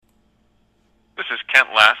Kent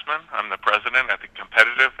Lassman. I'm the president at the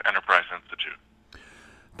Competitive Enterprise Institute.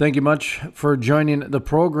 Thank you much for joining the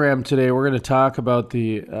program today. We're going to talk about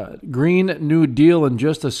the Green New Deal in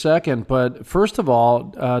just a second. But first of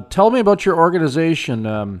all, tell me about your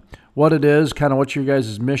organization, what it is, kind of what your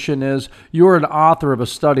guys' mission is. You're an author of a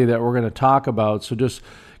study that we're going to talk about. So just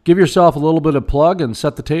give yourself a little bit of plug and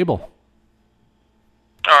set the table.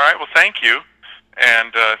 All right. Well, thank you.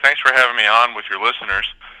 And thanks for having me on with your listeners.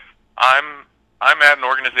 I'm at an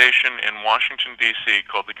organization in Washington, D.C.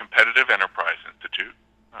 called the Competitive Enterprise Institute,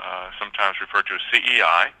 sometimes referred to as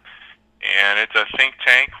CEI, and it's a think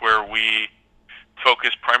tank where we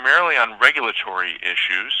focus primarily on regulatory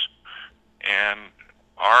issues, and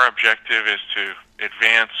our objective is to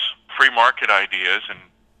advance free market ideas and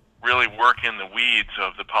really work in the weeds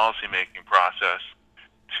of the policymaking process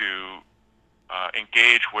to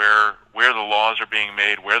engage where the laws are being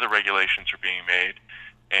made, where the regulations are being made,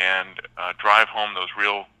 and drive home those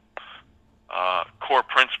real core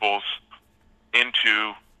principles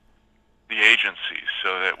into the agencies,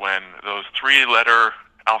 so that when those three-letter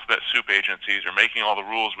alphabet soup agencies are making all the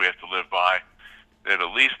rules we have to live by, that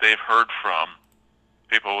at least they've heard from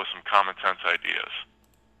people with some common sense ideas.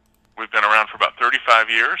 We've been around for about 35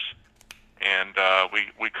 years, and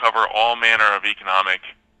we cover all manner of economic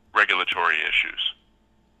regulatory issues.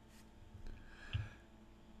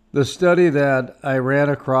 The study that I ran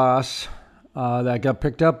across that got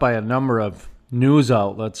picked up by a number of news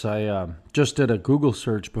outlets, I just did a Google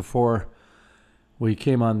search before we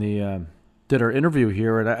came on did our interview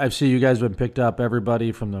here, and I see you guys have been picked up,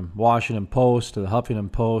 everybody from the Washington Post to the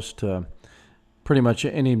Huffington Post to pretty much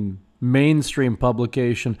any mainstream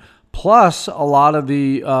publication, plus a lot of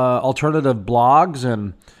the alternative blogs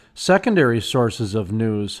and secondary sources of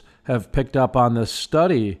news have picked up on this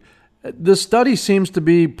study. This study seems to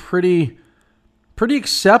be pretty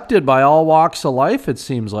accepted by all walks of life, it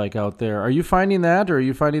seems like, out there. Are you finding that, or are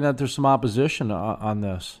you finding that there's some opposition on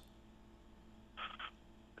this?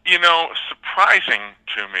 You know, surprising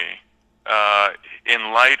to me,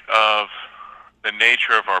 in light of the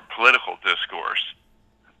nature of our political discourse,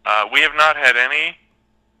 we have not had any,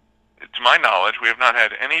 to my knowledge, we have not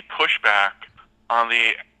had any pushback on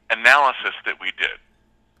the analysis that we did.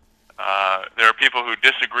 There are people who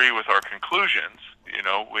disagree with our conclusions. You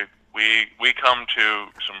know, we come to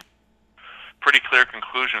some pretty clear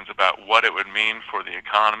conclusions about what it would mean for the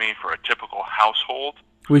economy, for a typical household.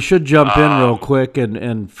 We should jump in real quick, and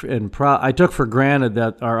I took for granted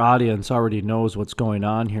that our audience already knows what's going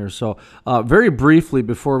on here. So very briefly,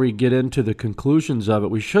 before we get into the conclusions of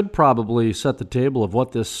it, we should probably set the table of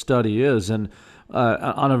what this study is. And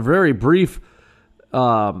on a very brief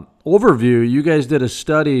overview, you guys did a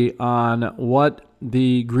study on what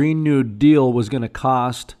the Green New Deal was going to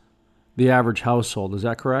cost the average household. Is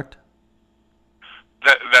that correct?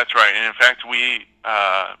 That's right. And in fact,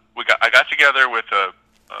 I got together with a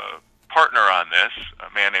partner on this,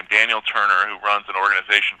 a man named Daniel Turner, who runs an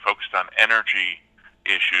organization focused on energy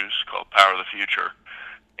issues called Power of the Future.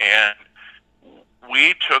 And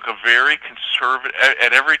we took a very conservative,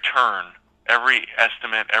 at every turn, every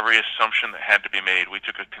estimate, every assumption that had to be made, we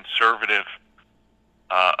took a conservative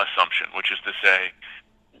assumption, which is to say,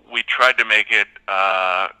 we tried to make it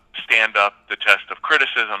stand up the test of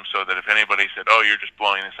criticism, so that if anybody said, oh, you're just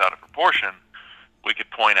blowing this out of proportion, we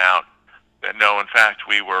could point out that no, in fact,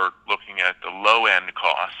 we were looking at the low-end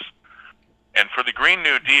costs. And for the Green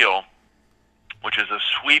New Deal, which is a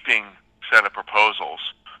sweeping set of proposals,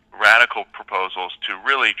 radical proposals to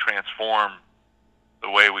really transform the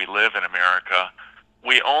way we live in America,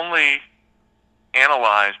 we only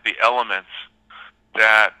analyzed the elements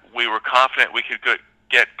that we were confident we could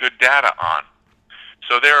get good data on.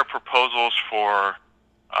 So there are proposals for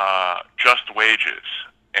just wages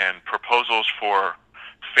and proposals for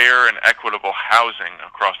fair and equitable housing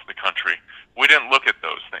across the country. We didn't look at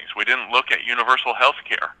those things. We didn't look at universal health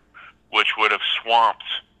care, which would have swamped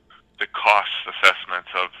the cost assessments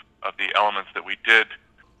of the elements that we did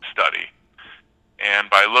study. And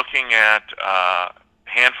by looking at a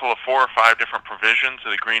handful of 4 or 5 different provisions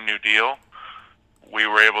of the Green New Deal, we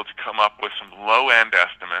were able to come up with some low-end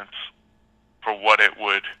estimates for what it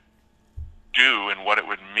would do and what it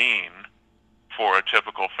would mean for a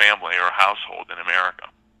typical family or household in America.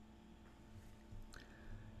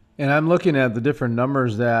 And I'm looking at the different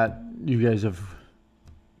numbers that you guys have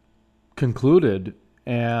concluded,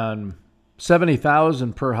 and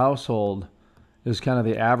 $70,000 per household is kind of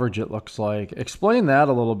the average, it looks like. Explain that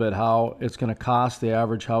a little bit, how it's going to cost the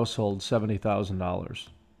average household $70,000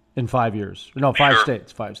 in 5 years. No, 5 Sure.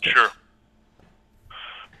 states. 5 states. Sure.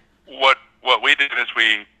 What we did is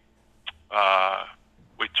we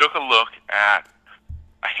took a look at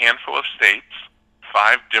handful of states,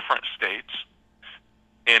 5 different states,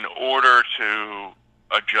 in order to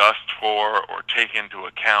adjust for or take into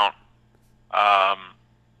account.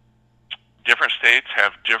 Different states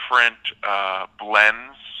have different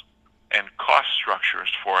blends and cost structures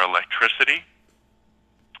for electricity.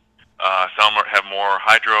 Some have more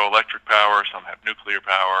hydroelectric power, some have nuclear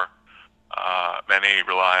power. Many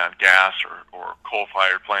rely on gas or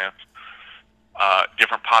coal-fired plants.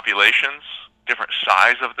 Different populations, different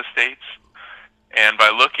size of the states. And by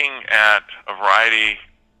looking at a variety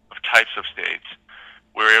of types of states,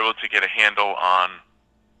 we're able to get a handle on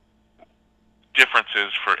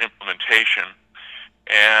differences for implementation.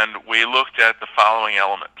 And we looked at the following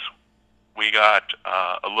elements. We got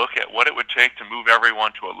a look at what it would take to move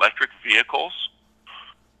everyone to electric vehicles,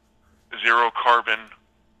 zero carbon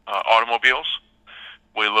automobiles.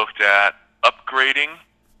 We looked at upgrading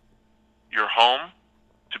your home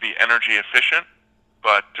to be energy efficient,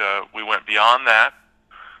 but we went beyond that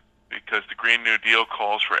because the Green New Deal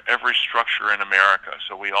calls for every structure in America.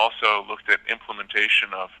 So we also looked at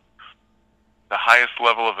implementation of the highest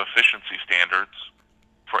level of efficiency standards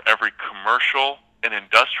for every commercial and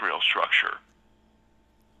industrial structure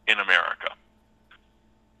in America.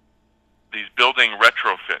 These building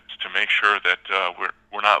retrofits to make sure that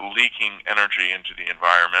we're not leaking energy into the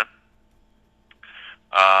environment.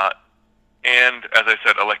 And as I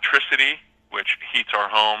said, electricity, which heats our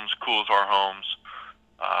homes, cools our homes,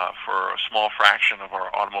 for a small fraction of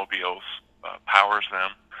our automobiles, powers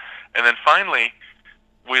them. And then finally,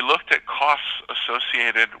 we looked at costs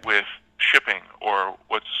associated with shipping, or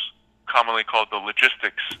what's commonly called the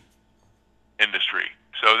logistics industry.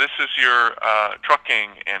 So this is your trucking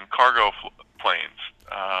and cargo planes,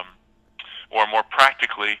 or more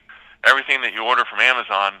practically, everything that you order from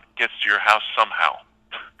Amazon gets to your house somehow.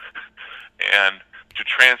 And to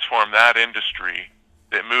transform that industry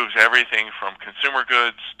that moves everything from consumer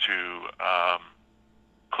goods to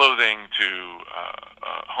clothing to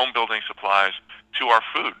home building supplies to our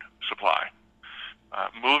food supply.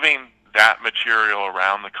 Moving that material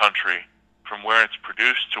around the country from where it's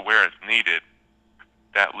produced to where it's needed,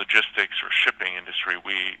 that logistics or shipping industry,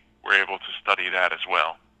 we were able to study that as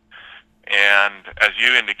well. And as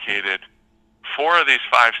you indicated, 4 of these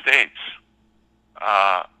 5 states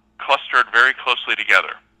clustered very closely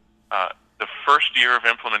together. The first year of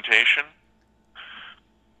implementation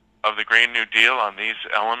of the Green New Deal on these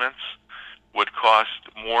elements would cost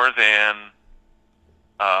more than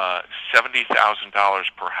 $70,000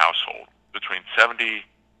 per household, between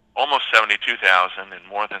almost $72,000 and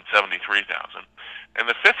more than $73,000. And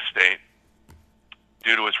the 5th state,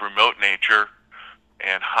 due to its remote nature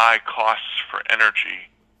and high costs for energy,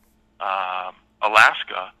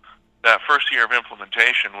 Alaska, that first year of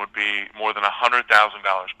implementation would be more than $100,000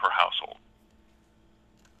 per household.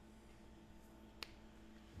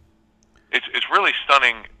 It's really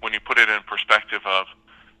stunning when you put it in perspective of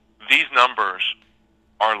these numbers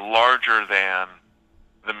are larger than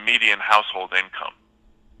the median household income.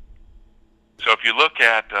 So if you look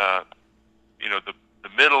at the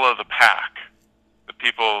middle of the pack, the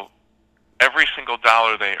people, every single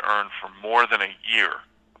dollar they earn for more than a year,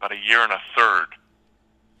 about a year and a third,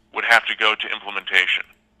 would have to go to implementation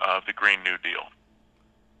of the Green New Deal.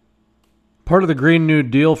 Part of the Green New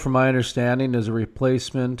Deal, from my understanding, is a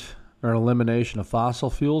replacement or an elimination of fossil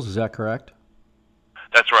fuels. Is that correct?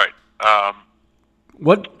 That's right.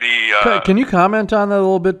 Can you comment on that a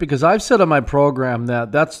little bit? Because I've said on my program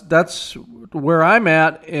that's where I'm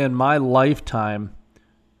at in my lifetime.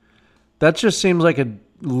 That just seems like a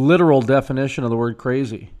literal definition of the word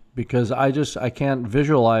crazy, because I can't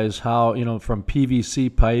visualize how, from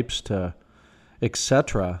PVC pipes to et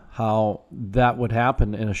cetera, how that would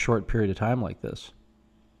happen in a short period of time like this.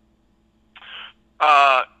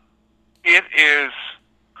 It is,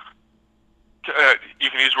 you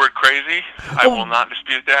can use the word crazy. I will not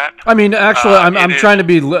dispute that. I mean, actually, I'm trying to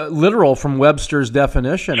be literal from Webster's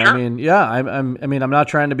definition. Sure. I mean, yeah, I'm not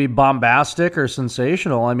trying to be bombastic or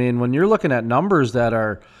sensational. I mean, when you're looking at numbers that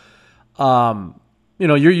are,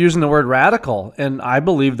 you're using the word radical, and I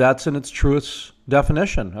believe that's in its truest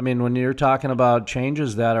definition. I mean, when you're talking about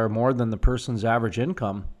changes that are more than the person's average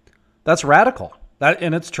income, that's radical. That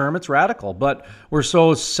in its term, it's radical. But we're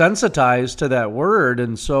so sensitized to that word,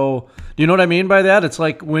 and so, do you know what I mean by that? It's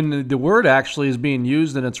like when the word actually is being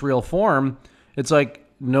used in its real form, it's like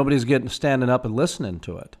nobody's standing up and listening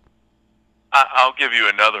to it. I'll give you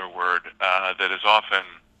another word that is often,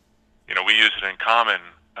 we use it in common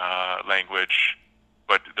language,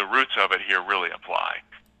 but the roots of it here really apply.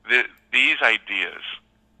 These ideas,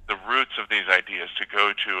 the roots of these ideas to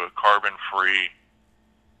go to a carbon-free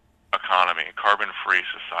economy, a carbon-free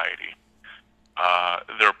society.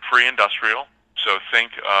 They're pre-industrial, so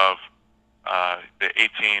think of the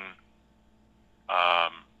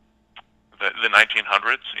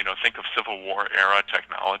 1900s. Think of Civil War era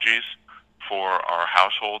technologies for our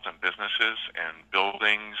households and businesses and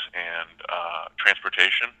buildings and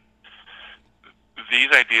transportation.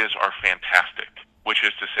 These ideas are fantastic, which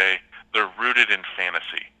is to say they're rooted in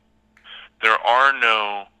fantasy. There are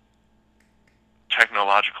no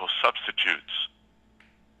technological substitutes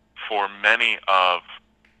for many of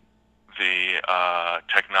the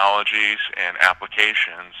technologies and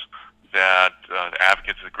applications that the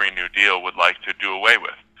advocates of the Green New Deal would like to do away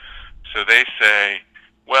with. So they say,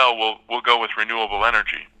 well, we'll go with renewable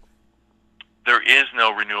energy. There is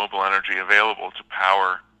no renewable energy available to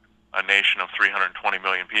power a nation of 320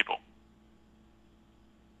 million people.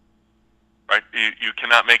 Right? You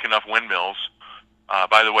cannot make enough windmills.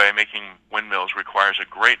 By the way, making windmills requires a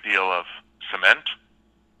great deal of cement,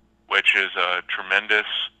 which is a tremendous,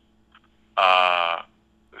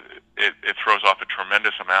 it throws off a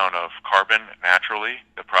tremendous amount of carbon naturally,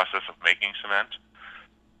 the process of making cement.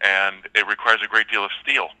 And it requires a great deal of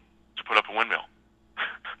steel to put up a windmill.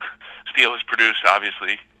 Steel is produced,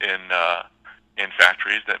 obviously, in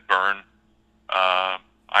factories that burn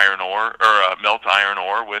iron ore or melt iron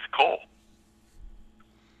ore with coal.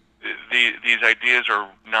 These ideas are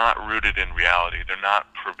not rooted in reality.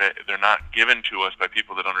 They're not given to us by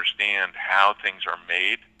people that understand how things are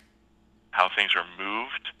made, how things are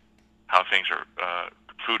moved, how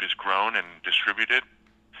food is grown and distributed,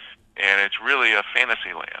 and it's really a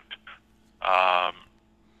fantasy land.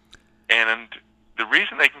 And the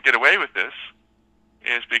reason they can get away with this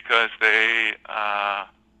is because they are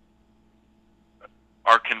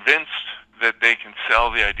convinced that they can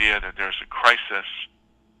sell the idea that there's a crisis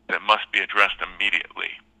that must be addressed immediately,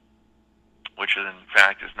 which in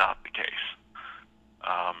fact is not the case.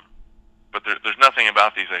 But there's nothing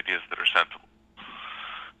about these ideas that are sensible.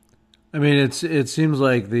 I mean, it seems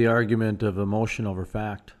like the argument of emotion over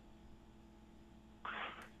fact.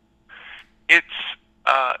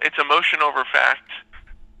 It's emotion over fact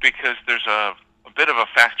because there's a bit of a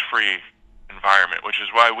fact-free environment, which is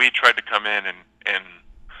why we tried to come in and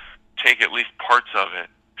take at least parts of it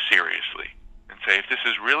seriously and say, if this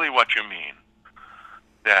is really what you mean,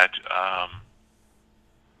 that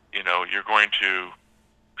you're going to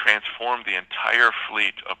transform the entire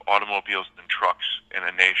fleet of automobiles and trucks in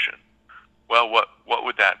a nation, well, what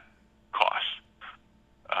would that cost?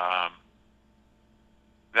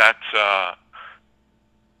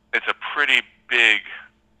 It's a pretty big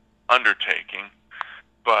undertaking,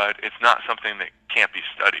 but it's not something that can't be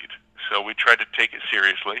studied. So we tried to take it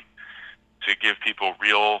seriously to give people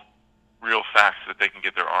real facts that they can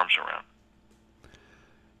get their arms around.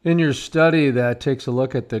 In your study that takes a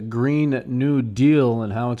look at the Green New Deal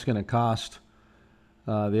and how it's going to cost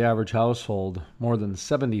the average household more than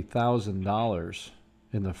 $70,000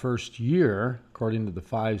 in the first year, according to the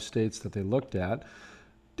 5 states that they looked at.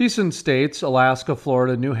 Decent states: Alaska,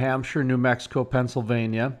 Florida, New Hampshire, New Mexico,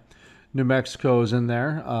 Pennsylvania. New Mexico's in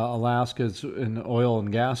there. Alaska's an oil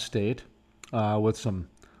and gas state with some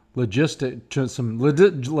logistical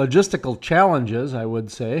challenges, I would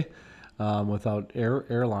say, without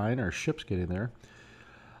airline or ships getting there.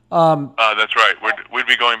 That's right. We'd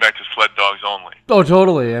be going back to sled dogs only. Oh,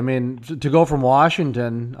 totally. I mean, to go from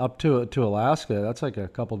Washington up to Alaska, that's like a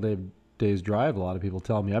couple days drive. A lot of people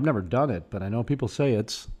tell me. I've never done it, but I know people say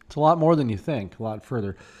it's a lot more than you think, a lot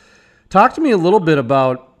further. Talk to me a little bit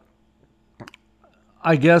about,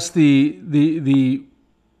 I guess, the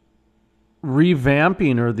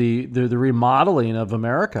revamping or the remodeling of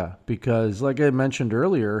America, because like I mentioned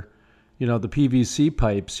earlier, the PVC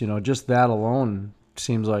pipes, just that alone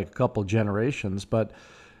seems like a couple generations. But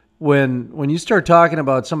when you start talking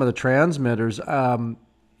about some of the transmitters,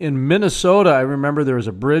 in Minnesota, I remember there was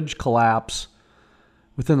a bridge collapse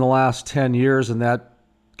within the last 10 years, and that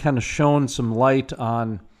kind of shone some light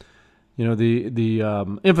on,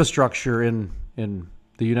 the infrastructure in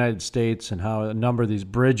the United States and how a number of these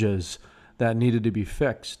bridges that needed to be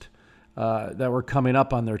fixed that were coming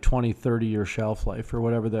up on their 20, 30-year shelf life, or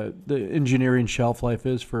whatever the engineering shelf life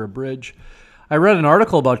is for a bridge. I read an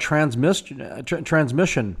article about transmitters,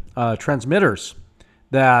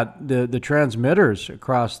 that the transmitters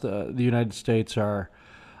across the United States are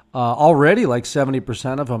already like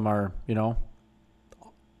 70% of them are,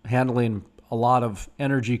 handling a lot of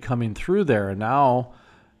energy coming through there. And now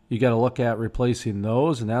you got to look at replacing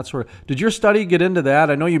those and that sort of. Did your study get into that?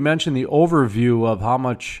 I know you mentioned the overview of how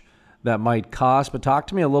much that might cost, but talk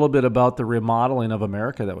to me a little bit about the remodeling of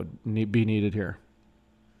America that would be needed here.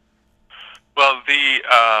 Well,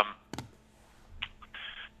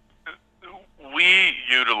 we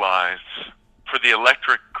utilize for the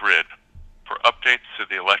electric grid, for updates to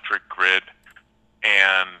the electric grid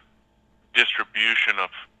and distribution of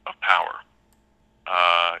power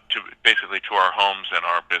to basically to our homes and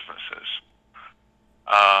our businesses.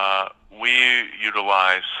 We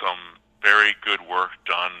utilize some very good work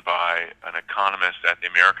done by an economist at the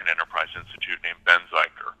American Enterprise Institute named Ben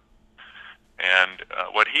Zeiker. And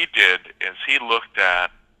what he did is he looked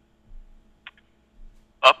at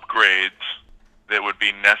upgrades that would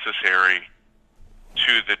be necessary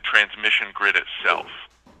to the transmission grid itself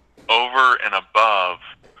over and above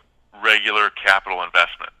regular capital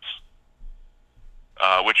investments,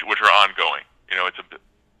 which are ongoing. You know,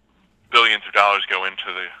 billions of dollars go into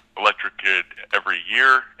the electric grid every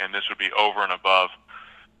year, and this would be over and above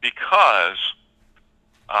because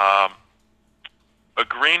a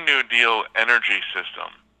Green New Deal energy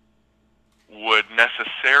system would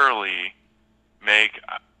necessarily make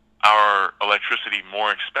our electricity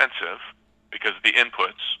more expensive because the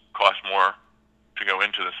inputs cost more to go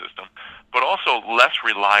into the system, but also less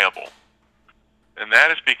reliable. And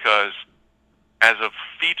that is because as a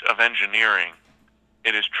feat of engineering,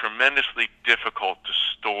 it is tremendously difficult to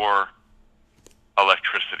store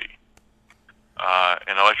electricity.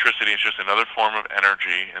 And electricity is just another form of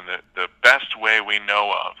energy, and the best way we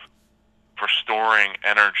know of for storing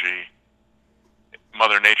energy,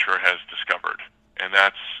 Mother Nature has discovered, and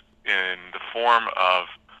that's in the form of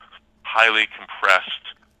highly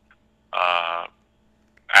compressed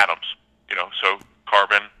atoms. You know, so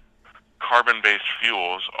carbon-based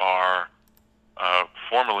fuels are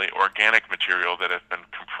formerly organic material that have been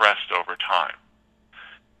compressed over time.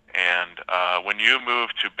 And when you move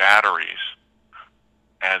to batteries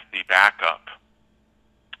as the backup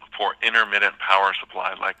for intermittent power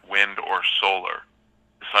supply like wind or solar,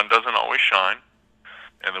 the sun doesn't always shine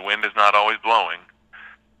and the wind is not always blowing.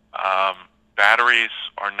 Batteries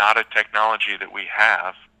are not a technology that we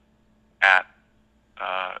have at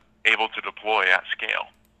able to deploy at scale.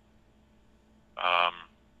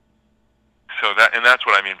 And that's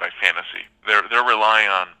what I mean by fantasy. They're relying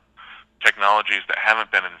on technologies that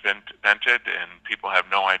haven't been invented, and people have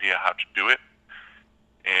no idea how to do it.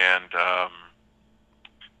 And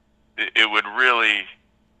it would really,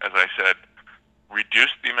 as I said,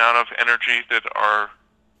 reduce the amount of energy that our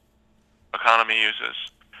economy uses,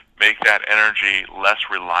 make that energy less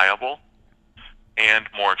reliable and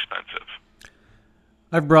more expensive.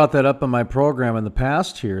 I've brought that up in my program in the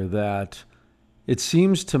past here, that it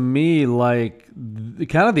seems to me like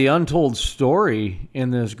kind of the untold story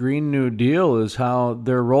in this Green New Deal is how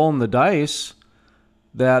they're rolling the dice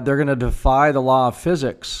that they're going to defy the law of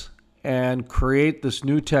physics and create this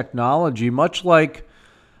new technology, much like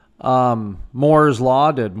Moore's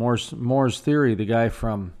law did, Moore's theory, the guy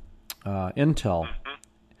from Intel. Mm-hmm.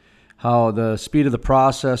 How the speed of the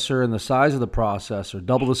processor and the size of the processor,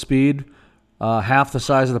 double the speed, half the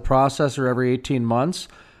size of the processor every 18 months.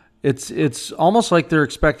 It's almost like they're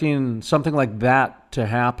expecting something like that to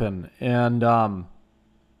happen, and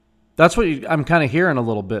that's what I'm kind of hearing a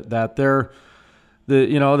little bit, that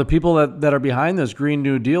the people that are behind this Green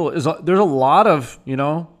New Deal there's a lot of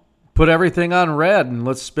put everything on red and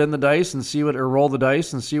let's spin the dice and roll the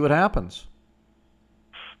dice and see what happens.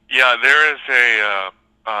 Yeah, there is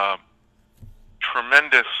a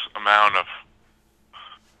tremendous amount of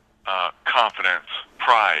confidence,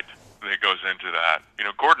 pride that goes into that. You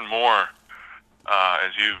know, Gordon Moore,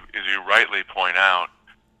 as you rightly point out,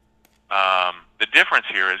 the difference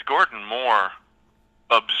here is Gordon Moore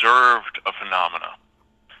observed a phenomena.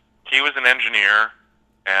 He was an engineer,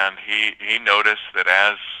 and he noticed that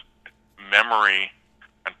as memory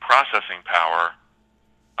and processing power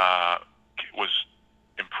was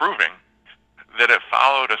improving, that it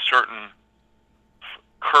followed a certain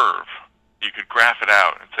curve. You could graph it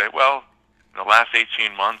out and say, well, in the last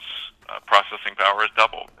 18 months, processing power has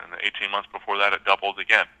doubled, and the 18 months before that, it doubled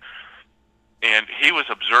again. And he was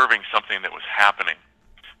observing something that was happening.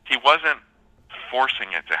 He wasn't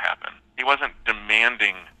forcing it to happen. He wasn't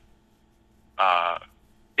demanding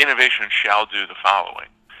innovation shall do the following,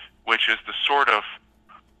 which is the sort of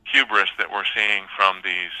hubris that we're seeing from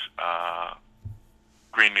these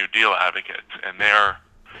Green New Deal advocates. And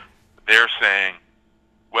they're saying,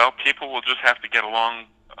 well, people will just have to get along.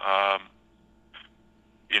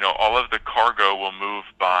 All of the cargo will move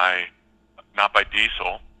not by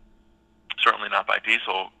diesel, certainly not by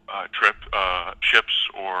diesel ships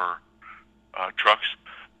or trucks,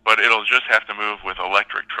 but it'll just have to move with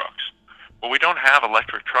electric trucks. Well, we don't have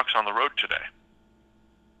electric trucks on the road today.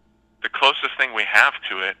 The closest thing we have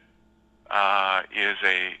to it is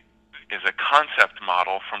a concept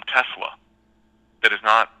model from Tesla that is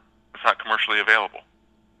not It's not commercially available.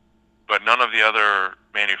 But none of the other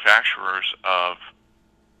manufacturers of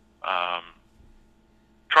um,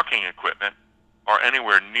 trucking equipment are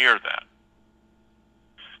anywhere near that.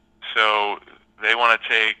 So they want to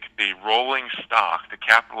take the rolling stock, the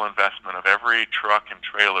capital investment of every truck and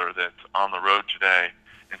trailer that's on the road today,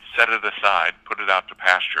 and set it aside, put it out to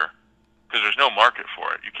pasture, because there's no market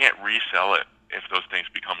for it. You can't resell it if those things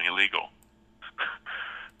become illegal.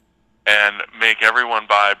 And make everyone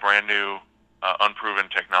buy brand new, unproven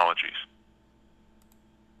technologies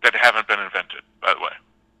that haven't been invented, by the way.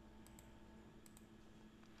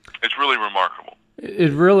 It's really remarkable.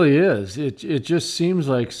 It really is. It just seems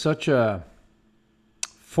like such a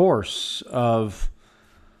force of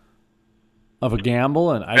a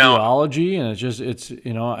gamble and Now, ideology, and it's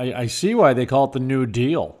I see why they call it the New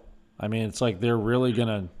Deal. I mean, it's like they're really going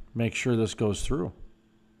to make sure this goes through.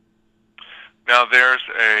 now there's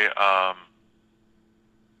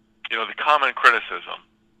the common criticism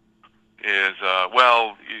is,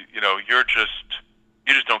 well, you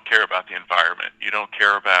just don't care about the environment. You don't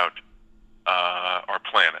care about our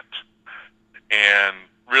planet, and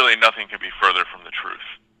really nothing can be further from the truth.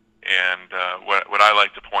 And what I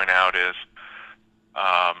like to point out is,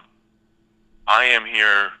 I am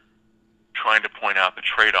here trying to point out the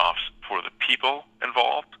trade-offs for the people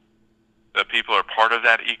involved. The people are part of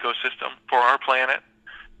that ecosystem for our planet,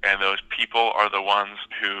 and those people are the ones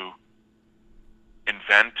who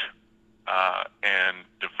invent and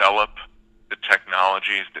develop the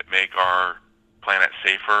technologies that make our planet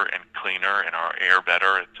safer and cleaner and our air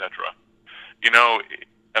better, etc.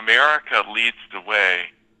 America leads the way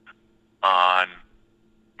on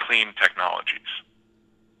clean technologies.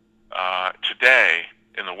 Today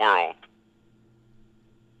in the world,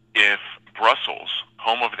 if Brussels,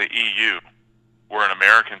 home of the EU, were an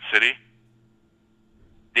American city,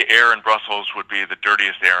 the air in Brussels would be the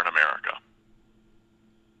dirtiest air in America.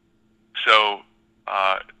 So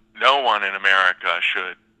no one in America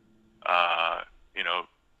should,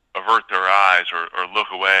 avert their eyes or look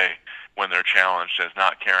away when they're challenged as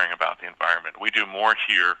not caring about the environment. We do more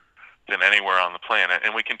here than anywhere on the planet,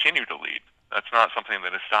 and we continue to lead. That's not something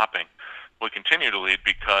that is stopping. We continue to lead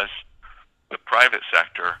because the private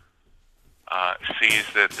sector sees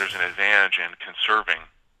that there's an advantage in conserving,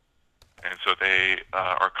 and so they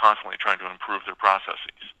are constantly trying to improve their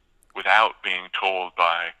processes without being told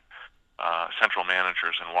by central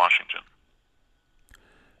managers in Washington.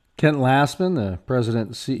 Kent Lassman, the president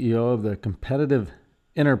and CEO of the Competitive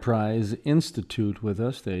Enterprise Institute, with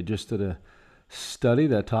us. They just did a study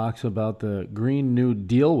that talks about the Green New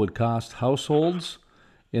Deal would cost households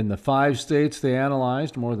in the 5 states they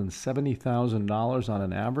analyzed more than $70,000 on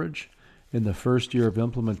an average in the first year of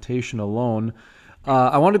implementation alone.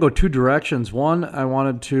 I want to go 2 directions. One, I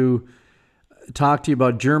wanted to talk to you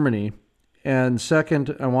about Germany. And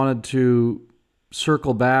second, I wanted to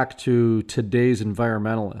circle back to today's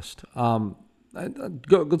environmentalist.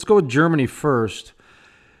 Let's go with Germany first.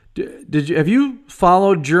 Have you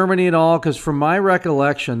followed Germany at all? Because from my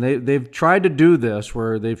recollection, they've tried to do this,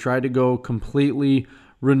 where they've tried to go completely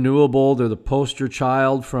renewable. They're the poster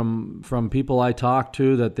child from people I talk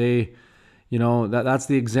to that they, that's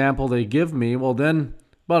the example they give me. Well, then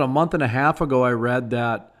about a month and a half ago, I read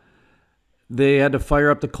that they had to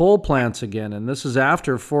fire up the coal plants again, and this is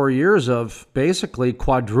after 4 years of basically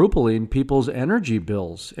quadrupling people's energy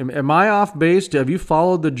bills. Am I off base? Have you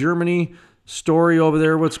followed the Germany story over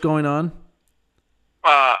there? What's going on?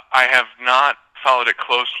 I have not followed it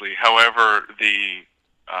closely. However, the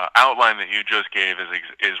outline that you just gave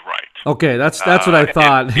is right. Okay, that's what I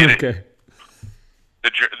thought. Okay.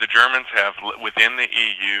 The Germans have, within the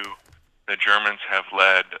EU, the Germans have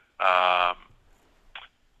led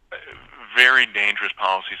very dangerous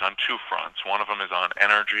policies on 2 fronts. One of them is on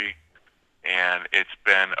energy, and it's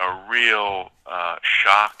been a real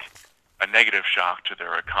shock, a negative shock to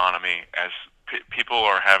their economy, as people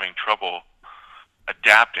are having trouble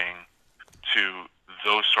adapting to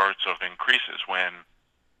those sorts of increases when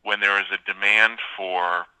there is a demand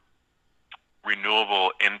for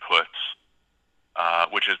renewable inputs,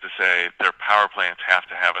 which is to say their power plants have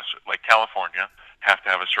to have like California, have to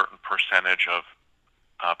have a certain percentage of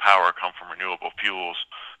power come from renewable fuels,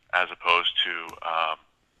 as opposed to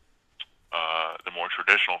the more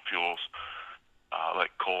traditional fuels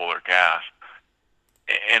like coal or gas.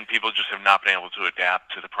 And people just have not been able to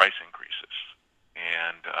adapt to the price increases,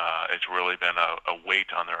 and it's really been a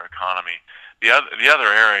weight on their economy. The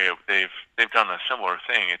other area they've done a similar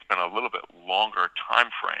thing. It's been a little bit longer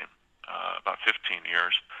time frame, about 15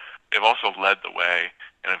 years. They've also led the way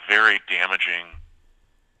in a very damaging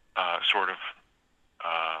sort of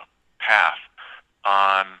path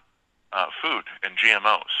on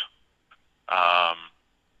GMOs,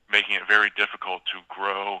 making it very difficult to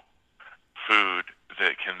grow food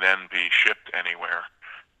that can then be shipped anywhere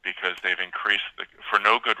because they've increased, for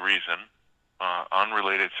no good reason,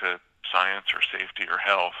 unrelated to science or safety or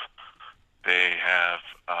health, they have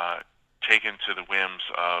taken to the whims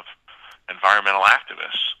of environmental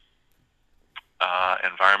activists.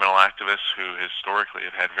 Environmental activists who historically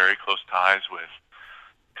have had very close ties with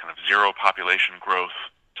kind of zero population growth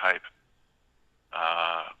type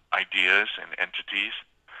ideas and entities,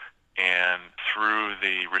 and through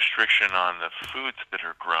the restriction on the foods that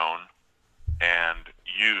are grown and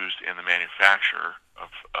used in the manufacture of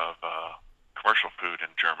commercial food in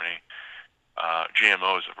Germany,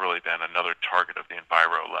 GMOs have really been another target of the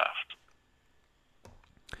enviro left.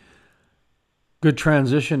 Good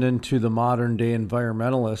transition into the modern day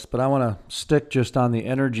environmentalist, but I want to stick just on the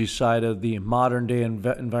energy side of the modern day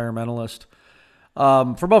environmentalist.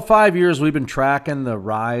 For about 5 years, we've been tracking the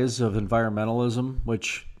rise of environmentalism,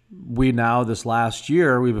 which we now, this last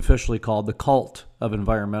year, we've officially called the cult of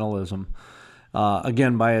environmentalism.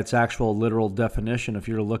 Again, by its actual literal definition, if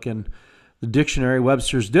you're looking the dictionary,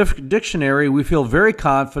 Webster's dictionary, we feel very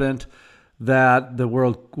confident that the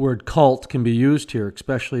word cult can be used here,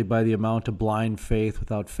 especially by the amount of blind faith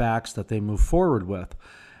without facts that they move forward with.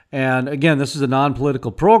 And again, this is a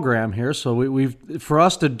non-political program here, so we've for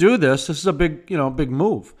us to do this is a big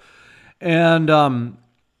move. And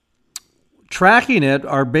tracking it,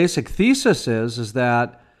 our basic thesis is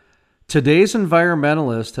that today's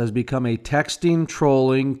environmentalist has become a texting,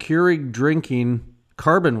 trolling, Keurig drinking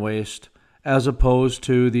carbon waste, as opposed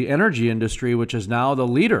to the energy industry, which is now the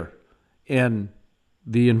leader in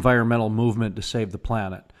the environmental movement to save the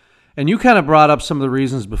planet. And you kind of brought up some of the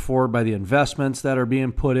reasons before by the investments that are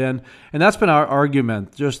being put in. And that's been our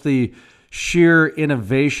argument, just the sheer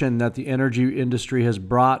innovation that the energy industry has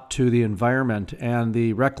brought to the environment and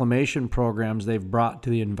the reclamation programs they've brought to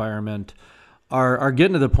the environment are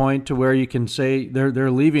getting to the point to where you can say they're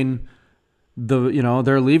leaving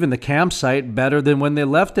the campsite better than when they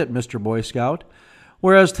left it, Mr. Boy Scout.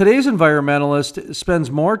 Whereas today's environmentalist spends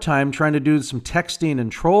more time trying to do some texting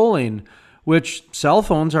and trolling, which cell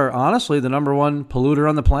phones are honestly the number one polluter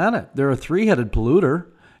on the planet. They're a three-headed polluter.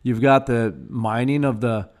 You've got the mining of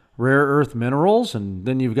the rare earth minerals, and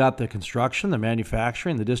then you've got the construction, the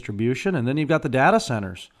manufacturing, the distribution, and then you've got the data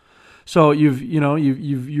centers. So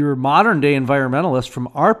your modern day environmentalist, from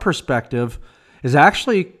our perspective, is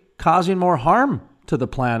actually causing more harm to the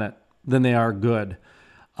planet than they are good.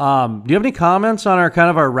 Do you have any comments on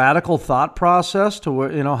our radical thought process to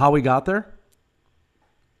how we got there?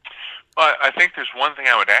 Well, I think there's one thing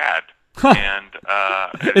I would add, and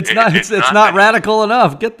it's not radical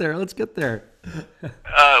enough. Let's get there.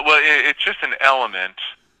 It's just an element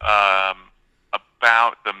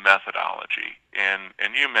about the methodology, and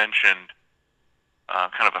you mentioned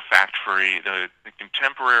kind of a fact-free. The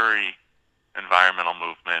contemporary environmental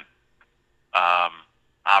movement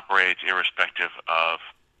operates irrespective of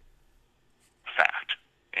fact,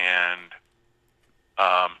 and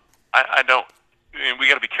I don't. We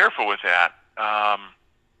got to be careful with that.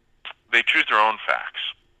 They choose their own facts,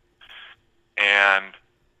 and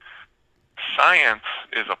science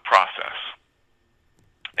is a process,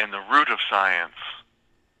 and the root of science,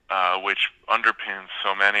 which underpins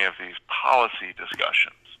so many of these policy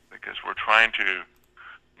discussions, because we're trying to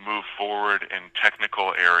move forward in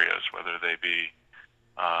technical areas, whether they be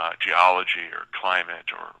geology or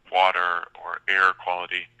climate or water or air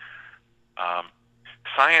quality.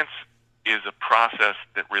 Science is a process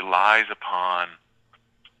that relies upon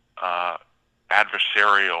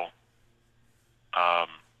adversarial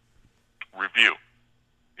review.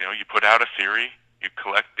 You put out a theory, you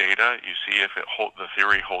collect data, you see if the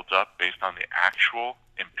theory holds up based on the actual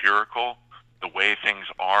empirical, the way things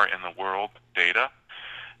are in the world data,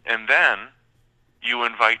 and then you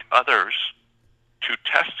invite others to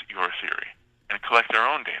test your theory and collect their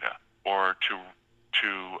own data, or to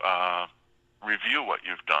review what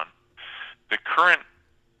you've done. The current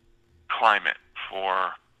climate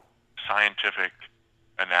for scientific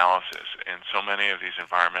analysis in so many of these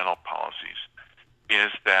environmental policies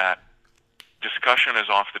is that discussion is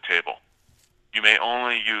off the table. You may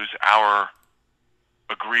only use our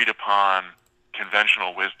agreed upon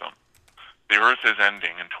conventional wisdom. The Earth is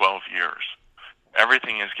ending in 12 years.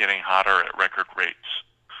 Everything is getting hotter at record rates.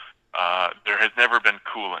 There has never been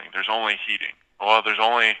cooling. There's only heating. Well, there's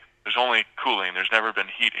only cooling. There's never been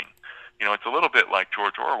heating. It's a little bit like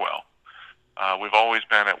George Orwell. We've always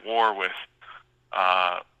been at war with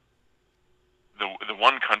the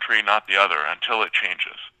one country, not the other, until it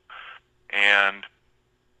changes. And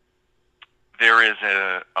there is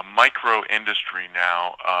a micro industry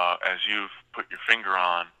now, as you've put your finger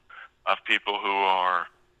on, of people who are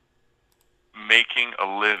making a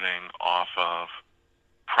living off of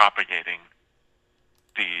propagating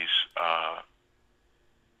these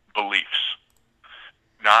beliefs,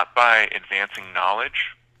 not by advancing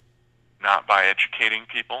knowledge, not by educating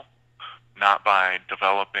people, not by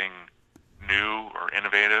developing new or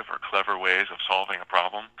innovative or clever ways of solving a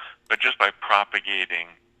problem, but just by propagating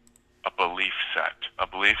a belief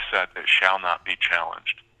set that shall not be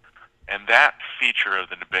challenged. And that feature of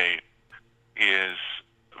the debate is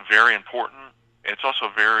very important. It's also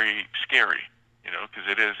very scary, because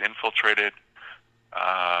it has infiltrated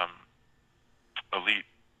elite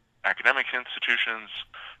academic institutions.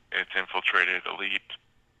 It's infiltrated elite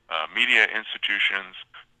media institutions.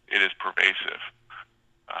 It is pervasive.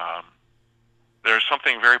 There's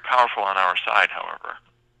something very powerful on our side, however,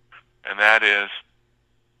 and that is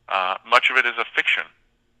much of it is a fiction,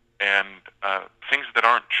 and things that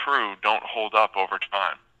aren't true don't hold up over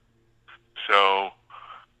time. So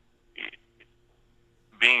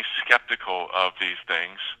being skeptical of these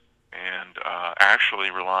things and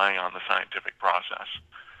actually relying on the scientific process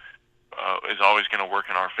is always going to work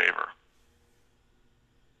in our favor.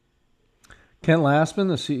 Kent Lassman,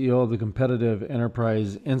 the CEO of the Competitive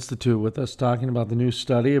Enterprise Institute, with us talking about the new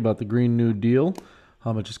study about the Green New Deal,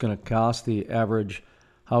 how much it's going to cost the average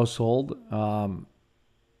household. Kind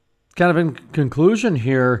of in conclusion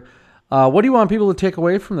here, what do you want people to take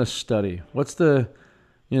away from this study? What's the,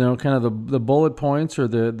 kind of the bullet points or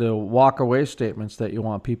the walk away statements that you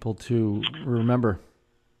want people to remember?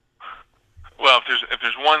 Well, if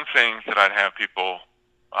there's one thing that I'd have people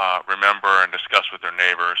remember and discuss with their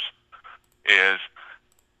neighbors, is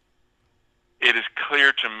it is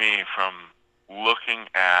clear to me from looking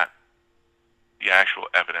at the actual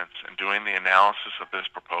evidence and doing the analysis of this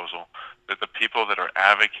proposal that the people that are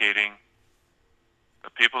advocating, the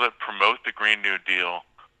people that promote the Green New Deal,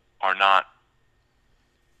 are not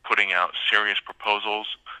putting out serious proposals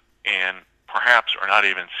and perhaps are not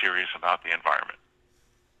even serious about the environment.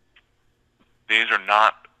 These are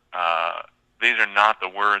not the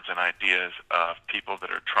words and ideas of people that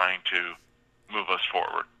are trying to move us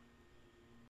forward.